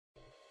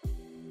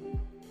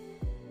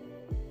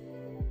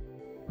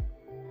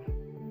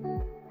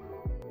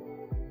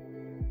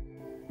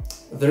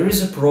there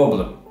is a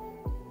problem.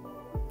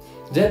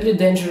 Deadly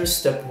dangerous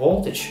step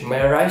voltage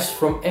may arise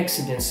from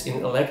accidents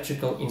in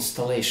electrical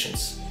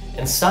installations,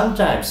 and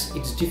sometimes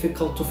it's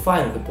difficult to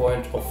find the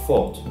point of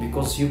fault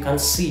because you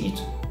can't see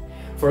it.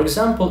 For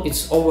example,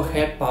 it's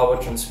overhead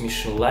power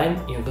transmission line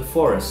in the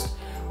forest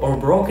or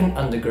broken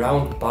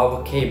underground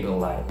power cable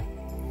line.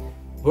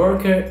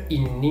 Worker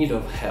in need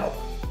of help.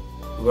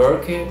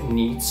 Worker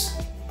needs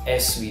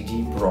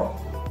SVD Pro.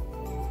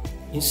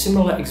 In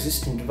similar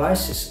existing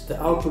devices,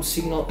 the output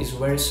signal is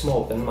very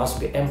small and must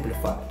be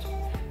amplified.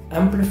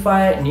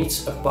 Amplifier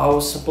needs a power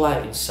supply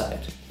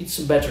inside. It's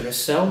a battery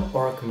cell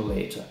or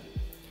accumulator.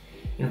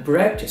 In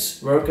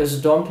practice,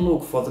 workers don't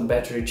look for the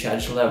battery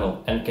charge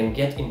level and can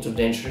get into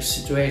dangerous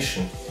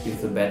situation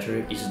if the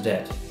battery is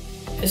dead.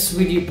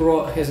 SVD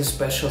Pro has a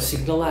special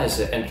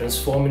signalizer and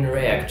transforming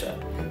reactor.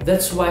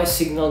 That's why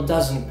signal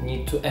doesn't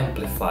need to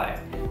amplify.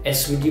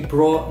 SVD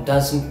Pro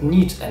doesn't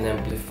need an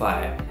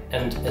amplifier,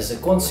 and as a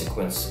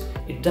consequence,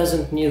 it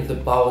doesn't need the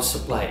power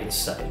supply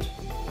inside.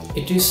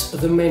 It is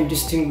the main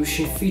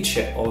distinguishing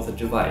feature of the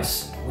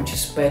device, which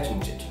is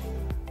patented.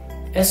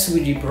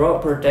 SVD Pro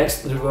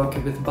protects the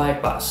worker with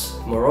bypass,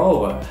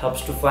 moreover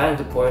helps to find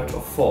the point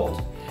of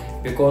fault,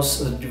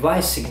 because the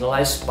device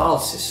signalizes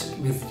pulses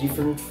with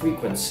different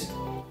frequency.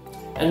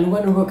 And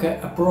when worker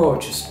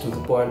approaches to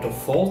the point of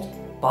fault,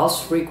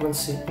 pulse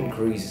frequency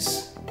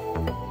increases.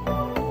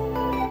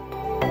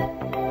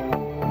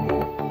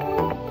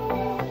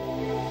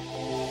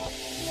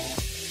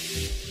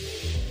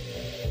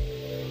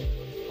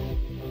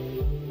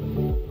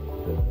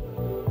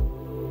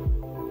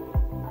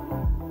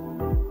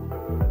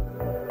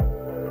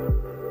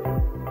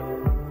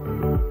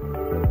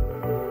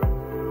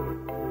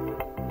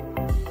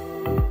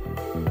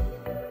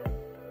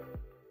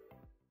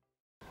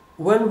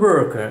 When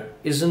worker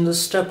is in the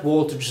step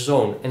voltage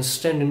zone and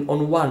standing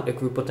on one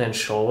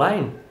equipotential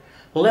line,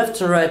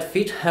 left and right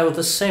feet have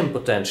the same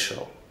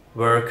potential.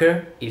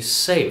 Worker is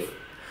safe.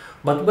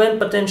 But when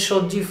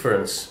potential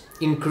difference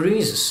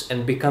increases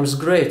and becomes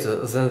greater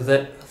than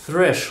the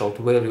threshold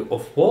value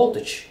of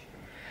voltage,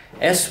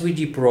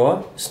 SVD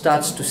Pro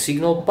starts to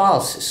signal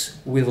pulses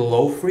with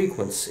low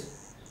frequency.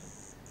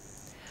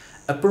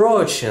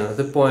 Approaching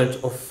the point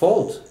of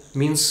fault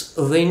means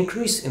the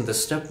increase in the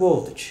step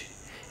voltage.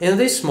 In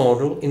this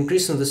model,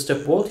 increase in the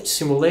step voltage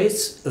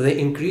simulates the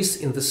increase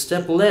in the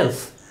step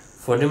length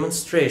for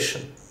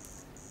demonstration.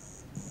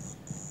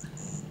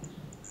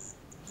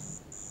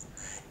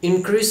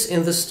 Increase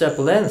in the step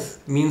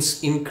length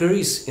means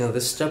increase in the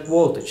step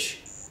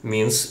voltage,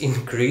 means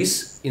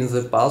increase in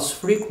the pulse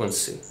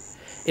frequency.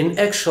 In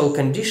actual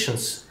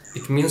conditions,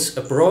 it means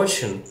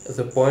approaching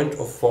the point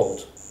of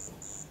fault.